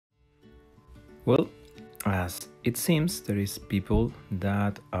Well, as it seems, there is people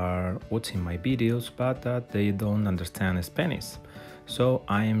that are watching my videos but that they don't understand Spanish. So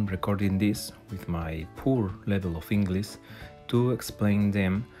I am recording this with my poor level of English to explain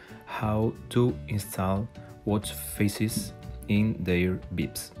them how to install watch faces in their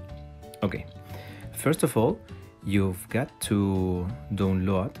Bips. Okay, first of all, you've got to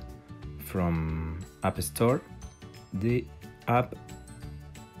download from App Store the app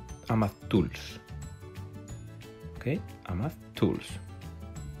Amaztools. Okay, Amaztools.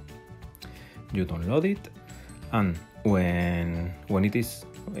 You download it, and when it is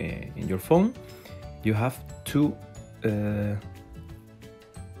in your phone, you have to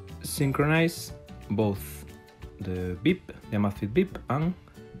synchronize both the Bip, the Amazfit Bip, and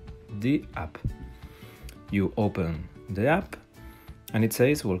the app. You open the app, and it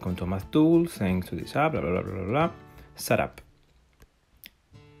says, "Welcome to Amaztools. Thanks to this app, blah blah blah blah blah. Setup.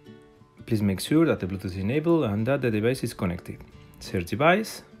 Please make sure that the Bluetooth is enabled and that the device is connected. Search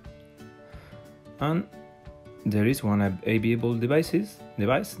device, and there is one available device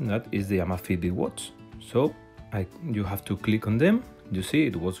that is the Amazfit Bip Watch. So you have to click on them. You see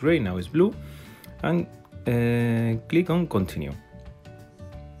it was gray, now it's blue, and click on continue.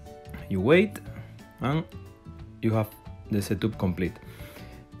 You wait, and you have the setup complete.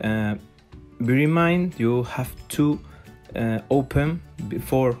 Bear in mind, you have to open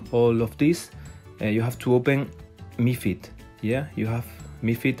before all of this. You have to open MiFit. Yeah,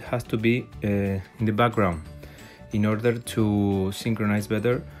 MiFit has to be in the background in order to synchronize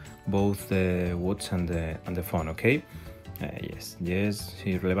better both the watch and the phone. Okay. Yes,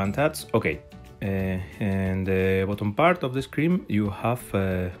 relevant ads. Okay. And the bottom part of the screen, you have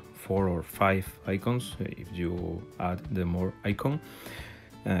 4 or 5 icons. If you add the more icon,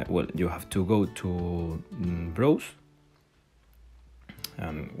 well, you have to go to browse,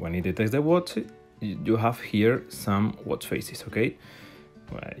 and when it detects the watch, you have here some watch faces. Okay,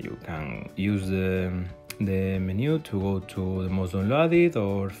 well, you can use the menu to go to the most downloaded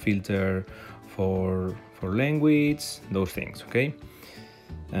or filter for language, those things. Okay,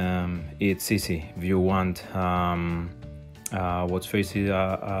 it's easy. If you want watch face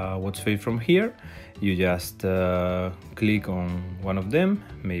from here, you just click on one of them,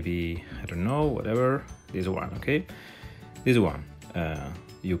 maybe, I don't know, whatever, this one. Okay, this one,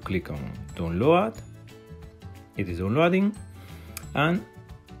 you click on download. It is downloading, and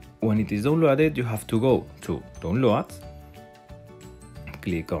when it is downloaded, you have to go to download,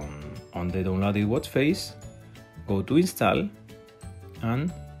 click on the downloaded watch face, go to install,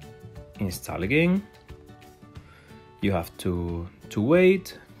 and install again. You have to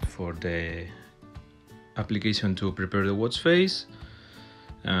wait for the application to prepare the watch face.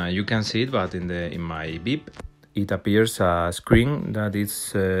 You can see it, but in my Bip, it appears a screen that it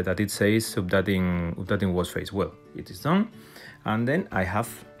says updating watch face. Well, it is done, and then I have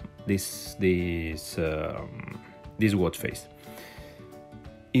this watch face.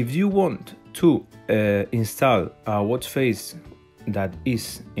 If you want to install a watch face that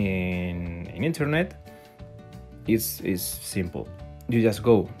is in internet, it's simple. You just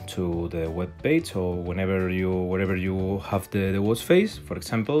go to the web page, or wherever you have the watch face. For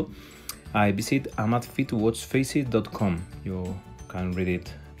example, I visit Amazfitwatchfaces.com. You can read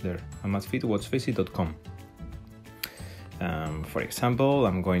it there, Amazfitwatchfaces.com. For example,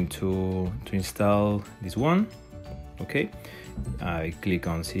 I'm going to install this one. Okay, I click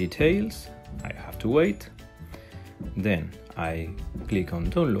on see details. I have to wait. Then I click on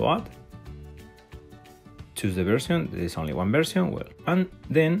download. Choose the version. There is only one version. Well, and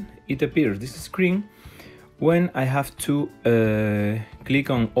then it appears this screen when I have to click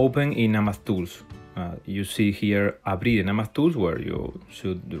on open in Amaztools. You see here abrir in Amaztools, where you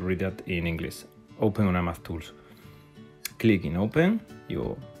should read that in English. Open on Amaztools. Click in open.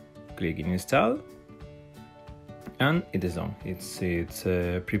 You click in install, and it is done. It's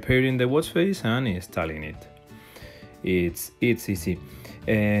preparing the watch face and installing it. It's easy.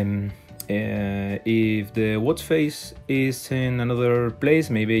 If the watch face is in another place,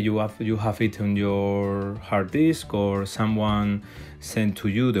 maybe you have it on your hard disk, or someone sent to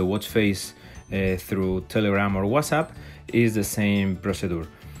you the watch face through Telegram or WhatsApp, is the same procedure.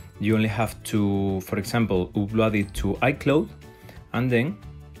 You only have to, for example, upload it to iCloud, and then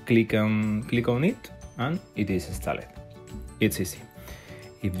click on it, and it is installed. It's easy.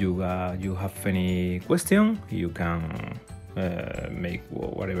 If you have any question, you can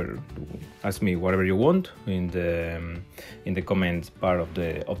ask me whatever you want in the comments part of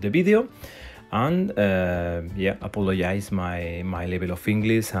the video. And apologize my level of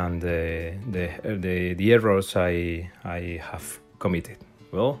English and the errors I have committed.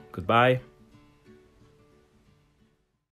 Well, goodbye.